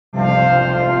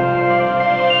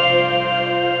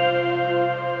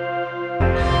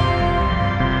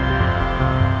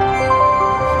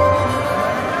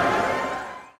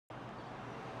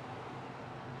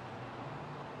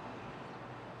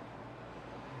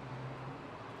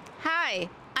Hi,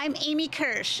 I'm Amy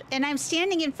Kirsch, and I'm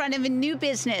standing in front of a new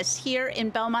business here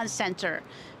in Belmont Center.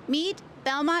 Meet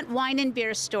Belmont Wine and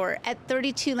Beer Store at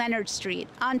 32 Leonard Street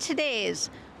on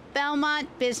today's Belmont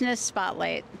Business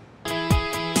Spotlight.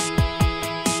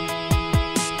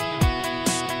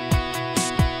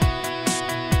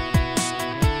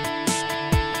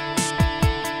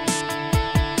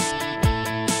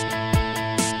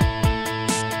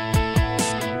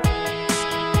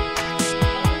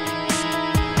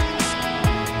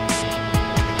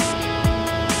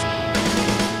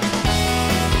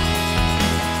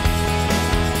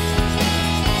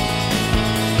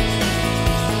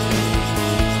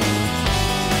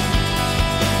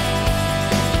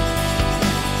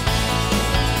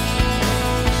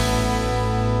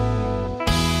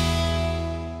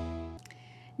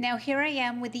 Now here I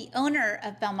am with the owner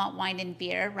of Belmont Wine and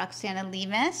Beer, Roxana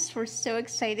Lemus. We're so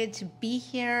excited to be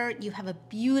here. You have a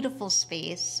beautiful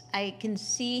space. I can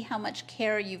see how much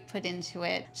care you've put into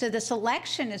it. So the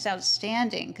selection is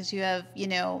outstanding because you have,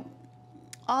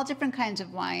 all different kinds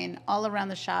of wine all around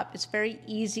the shop. It's very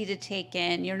easy to take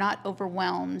in. You're not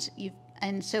overwhelmed.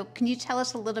 And so can you tell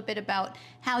us a little bit about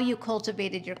how you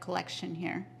cultivated your collection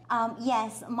here?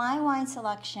 Yes, my wine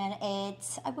selection,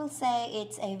 I will say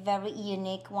it's a very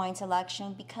unique wine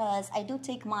selection because I do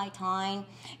take my time,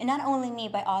 and not only me,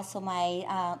 but also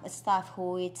my staff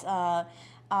who the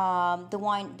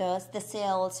wine does the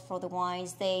sales for the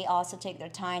wines. They also take their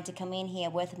time to come in here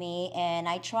with me, and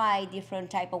I try different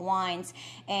type of wines.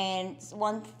 And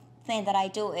one thing that I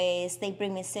do is they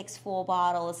bring me 6 full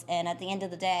bottles, and at the end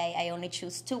of the day I only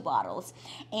choose 2 bottles.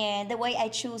 And the way I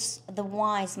choose the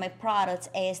wines, my products,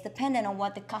 is dependent on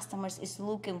what the customers is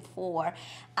looking for.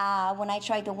 When I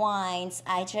try the wines,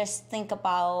 I just think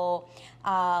about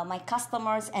my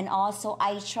customers, and also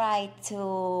I try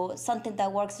to, something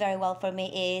that works very well for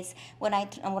me is when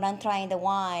I'm trying the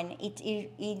wine,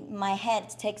 my head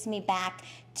takes me back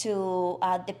to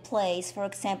the place. For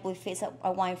example, if it's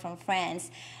a wine from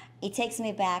France, it takes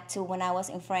me back to when I was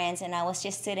in France and I was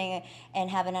just sitting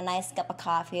and having a nice cup of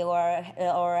coffee, or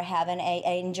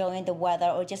enjoying the weather,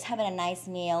 or just having a nice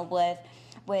meal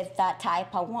with that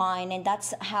type of wine. And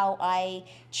that's how I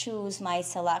choose my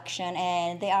selection.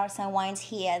 And there are some wines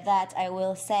here that I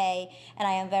will say, and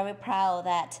I am very proud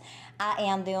that I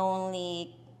am the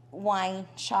only wine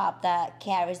shop that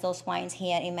carries those wines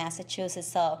here in Massachusetts.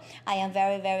 So I am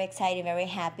very, very excited, very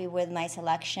happy with my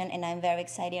selection, and I'm very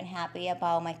excited and happy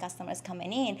about my customers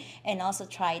coming in and also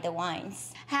try the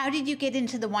wines. How did you get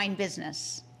into the wine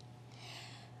business?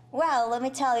 Well, let me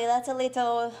tell you, that's a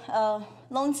little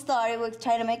long story. We'll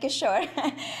try to make it short.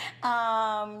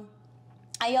 I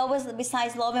always,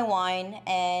 besides loving wine,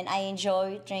 and I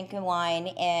enjoy drinking wine,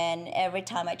 and every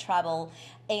time I travel,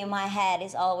 in my head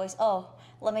is always,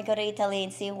 let me go to Italy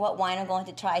and see what wine I'm going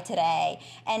to try today.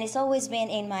 And it's always been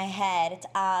in my head.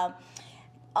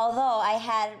 Although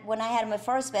when I had my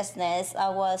first business, I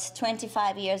was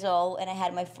 25 years old, and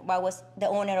I was the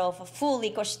owner of a full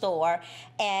liquor store.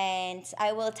 And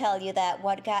I will tell you that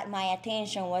what got my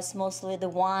attention was mostly the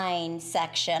wine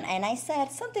section. And I said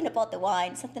something about the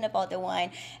wine.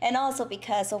 And also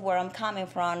because of where I'm coming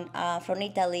from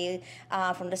Italy,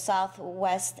 from the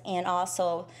Southwest and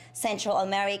also Central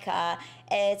America,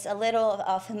 it's a little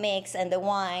of a mix in the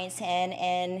wines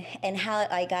and how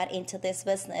I got into this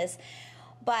business.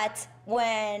 But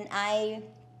when I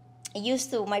used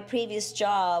to, my previous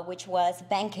job, which was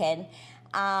banking,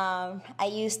 I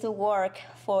used to work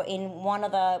in one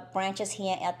of the branches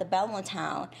here at the Belmont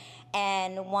town.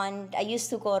 And I used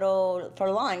to go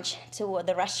for lunch to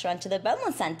the restaurant, to the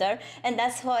Belmont Center, and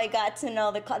that's how I got to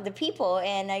know the people,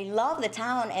 and I love the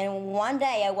town. And one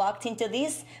day I walked into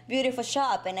this beautiful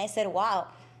shop, and I said, wow,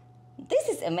 this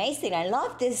is amazing. I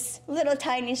love this little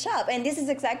tiny shop. And this is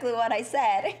exactly what I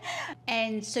said.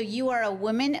 And so you are a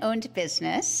woman-owned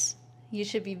business. You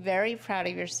should be very proud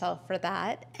of yourself for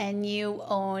that. And you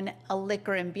own a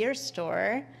liquor and beer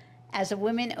store as a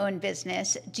women-owned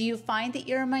business. Do you find that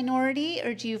you're a minority,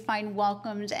 or do you find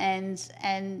welcomed and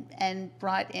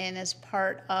brought in as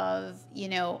part of,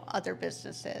 other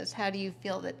businesses? How do you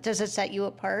feel does it set you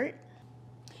apart?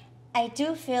 I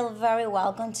do feel very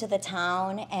welcome to the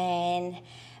town, and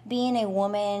being a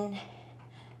woman,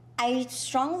 I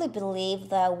strongly believe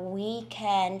that we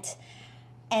can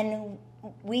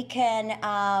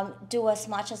do as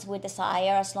much as we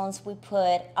desire, as long as we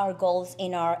put our goals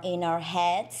in our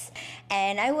heads.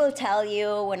 And I will tell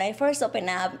you, when I first opened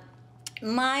up,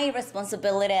 my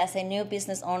responsibility as a new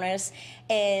business owner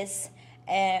is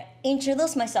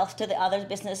introduce myself to the other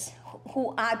business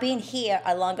who are been here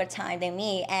a longer time than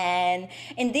me. And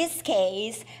in this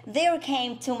case, they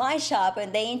came to my shop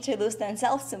and they introduced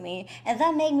themselves to me, and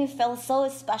that made me feel so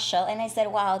special. And I said,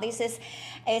 wow, this is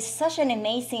such an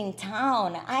amazing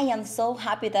town. I am so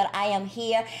happy that I am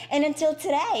here. And until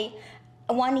today,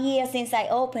 1 year since I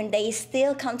opened, they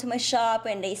still come to my shop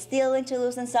and they still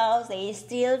introduce themselves. They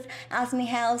still ask me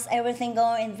how's everything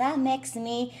going. And that makes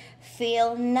me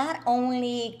feel not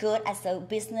only good as a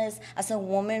business, as a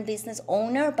woman business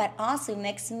owner, but also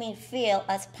makes me feel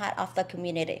as part of the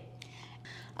community.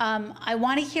 I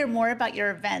want to hear more about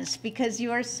your events because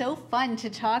you are so fun to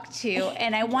talk to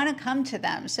and I want to come to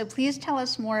them. So please tell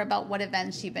us more about what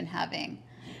events you've been having.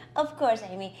 Of course,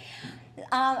 Amy.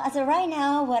 As of right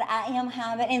now, what I am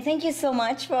having, and thank you so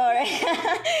much for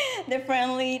the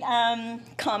friendly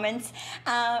comments.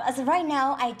 As of right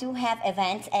now, I do have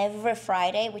events every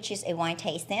Friday, which is a wine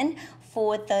tasting,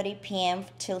 4:30 p.m.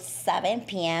 till 7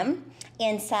 p.m.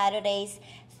 and Saturdays,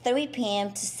 3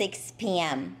 p.m. to 6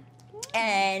 p.m.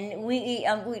 And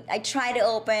I try to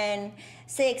open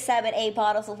 6, 7, 8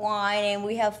 bottles of wine, and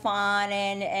we have fun.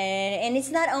 And it's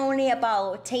not only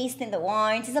about tasting the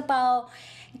wines; it's about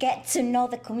get to know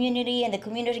the community, and the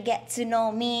community get to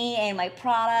know me and my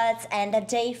products, and that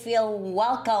they feel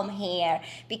welcome here.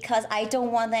 Because I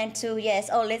don't want them to, I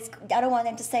don't want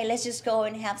them to say, let's just go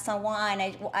and have some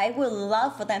wine. I would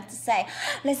love for them to say,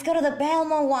 let's go to the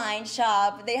Belmont wine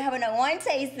shop. They're having a wine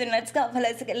tasting. Let's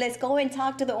go and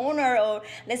talk to the owner, or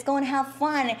let's go and have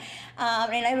fun.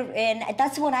 And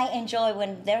that's what I enjoy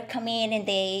when they're coming and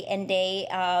they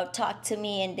talk to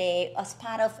me, and they, as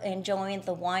part of enjoying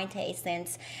the wine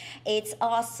tastings, it's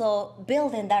also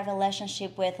building that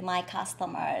relationship with my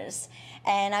customers.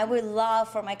 And I would love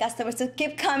for my customers to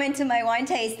keep coming to my wine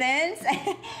tastings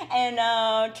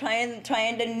and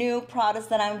trying the new products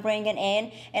that I'm bringing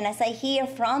in. And as I hear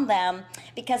from them,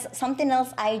 because something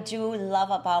else I do love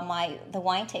about the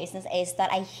wine tastings is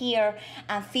that I hear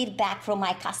feedback from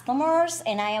my customers,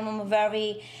 and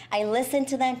I listen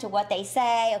to them, to what they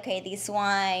say. Okay, this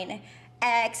wine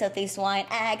X or this wine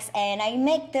X, and I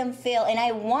make them feel, and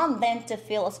I want them to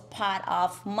feel as part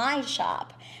of my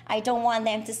shop. I don't want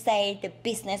them to say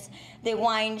the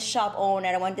wine shop owner.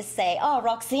 I want to say, oh,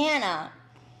 Roxana,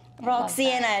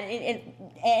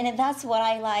 and that's what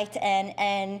I liked,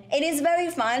 and it is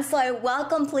very fun. So I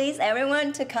welcome, please,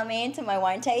 everyone to come in to my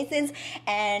wine tastings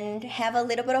and have a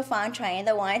little bit of fun trying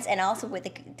the wines, and also with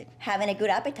having a good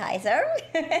appetizer,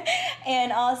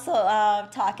 and also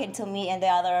talking to me and the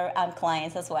other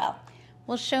clients as well.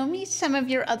 Well, show me some of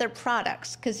your other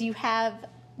products, because you have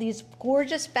these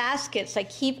gorgeous baskets I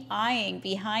keep eyeing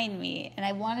behind me, and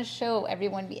I want to show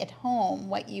everyone at home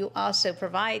what you also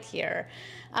provide here.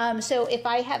 So if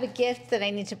I have a gift that I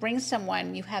need to bring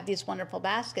someone, you have these wonderful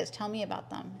baskets. Tell me about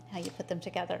them, how you put them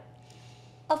together.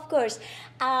 Of course.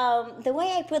 The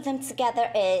way I put them together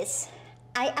is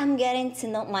I am getting to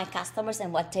know my customers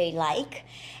and what they like.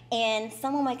 And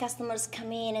some of my customers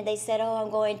come in and they said, oh,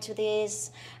 I'm going to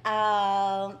this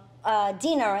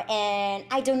dinner and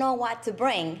I don't know what to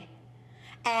bring.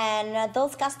 And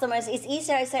those customers, it's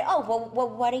easier. I say, oh, well,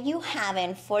 what are you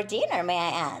having for dinner, may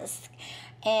I ask?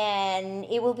 And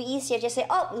it will be easier to say,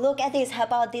 oh, look at this. How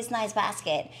about this nice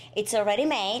basket? It's already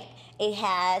made. It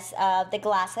has the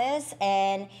glasses,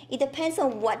 and it depends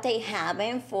on what they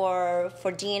having for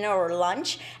dinner or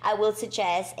lunch. I will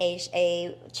suggest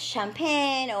a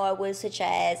champagne, or I will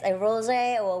suggest a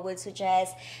rosé, or I will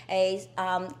suggest a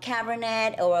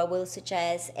Cabernet, or I will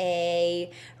suggest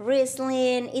a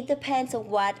Riesling. It depends on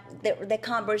what the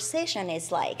conversation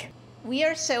is like. We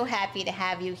are so happy to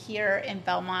have you here in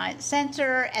Belmont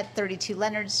Center at 32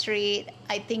 Leonard Street.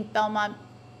 I think Belmont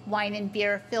Wine and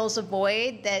Beer fills a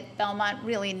void that Belmont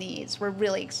really needs. We're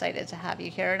really excited to have you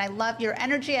here. And I love your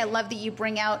energy. I love that you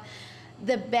bring out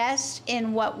the best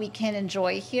in what we can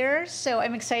enjoy here. So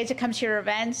I'm excited to come to your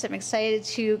events. I'm excited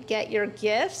to get your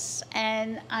gifts.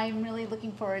 And I'm really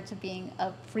looking forward to being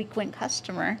a frequent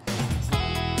customer.